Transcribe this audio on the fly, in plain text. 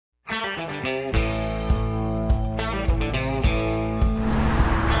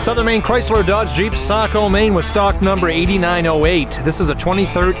Southern Maine Chrysler Dodge Jeep Saco Maine with stock number 8908. This is a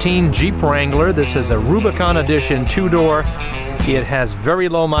 2013 Jeep Wrangler. This is a Rubicon edition two-door. It has very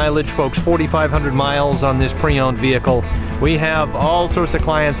low mileage, folks, 4,500 miles on this pre-owned vehicle. We have all sorts of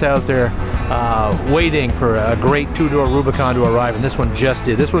clients out there waiting for a great two-door Rubicon to arrive, and this one just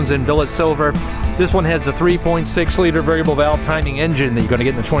did. This one's in billet silver. This one has the 3.6-liter variable valve timing engine that you're going to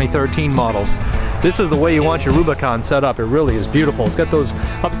get in the 2013 models. This is the way you want your Rubicon set up. It really is beautiful. It's got those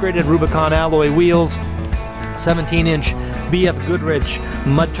upgraded Rubicon alloy wheels, 17-inch BF Goodrich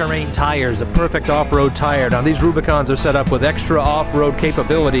mud terrain tires, a perfect off-road tire. Now these Rubicons are set up with extra off-road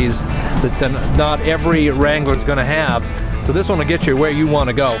capabilities that not every Wrangler is going to have. So this one will get you where you want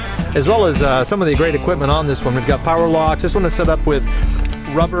to go. As well as some of the great equipment on this one. We've got power locks. This one is set up with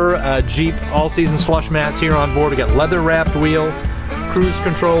rubber Jeep all-season slush mats here on board. We got leather-wrapped wheel, cruise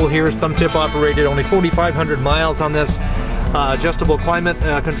control here is thumb tip operated. Only 4,500 miles on this. Adjustable climate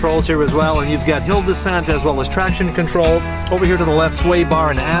controls here as well, and you've got hill descent as well as traction control. Over here to the left, sway bar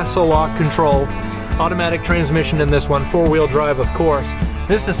and axle lock control. Automatic transmission in this one, four-wheel drive of course.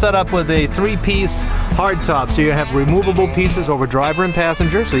 This is set up with a three-piece hardtop, so you have removable pieces over driver and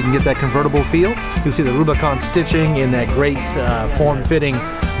passenger, so you can get that convertible feel. You'll see the Rubicon stitching in that great form-fitting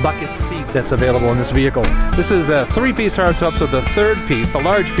bucket seat that's available in this vehicle. This is a three-piece hardtop, so the third piece, the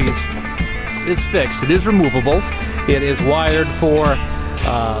large piece, is fixed. It is removable. It is wired for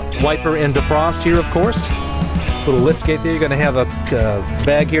wiper and defrost here, of course. Little lift gate there. You're going to have a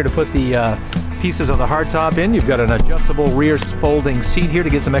bag here to put the pieces of the hardtop in. You've got an adjustable rear folding seat here to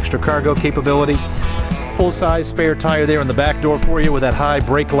get some extra cargo capability. Full-size spare tire there in the back door for you with that high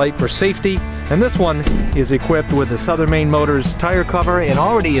brake light for safety. And this one is equipped with the Southern Maine Motors tire cover and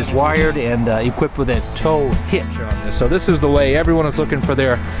already is wired and equipped with a tow hitch on this. So this is the way everyone is looking for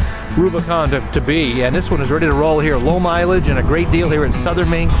their Rubicon to be, and this one is ready to roll here. Low mileage and a great deal here at Southern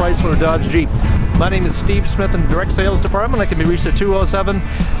Maine Chrysler Dodge Jeep. My name is Steve Smith in the Direct Sales Department. I can be reached at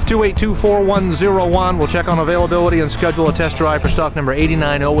 207-282-4101. We'll check on availability and schedule a test drive for stock number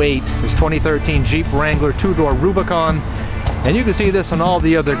 8908. This 2013 Jeep Wrangler two-door Rubicon. And you can see this and all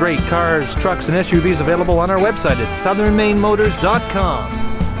the other great cars, trucks, and SUVs available on our website at southernmainemotors.com.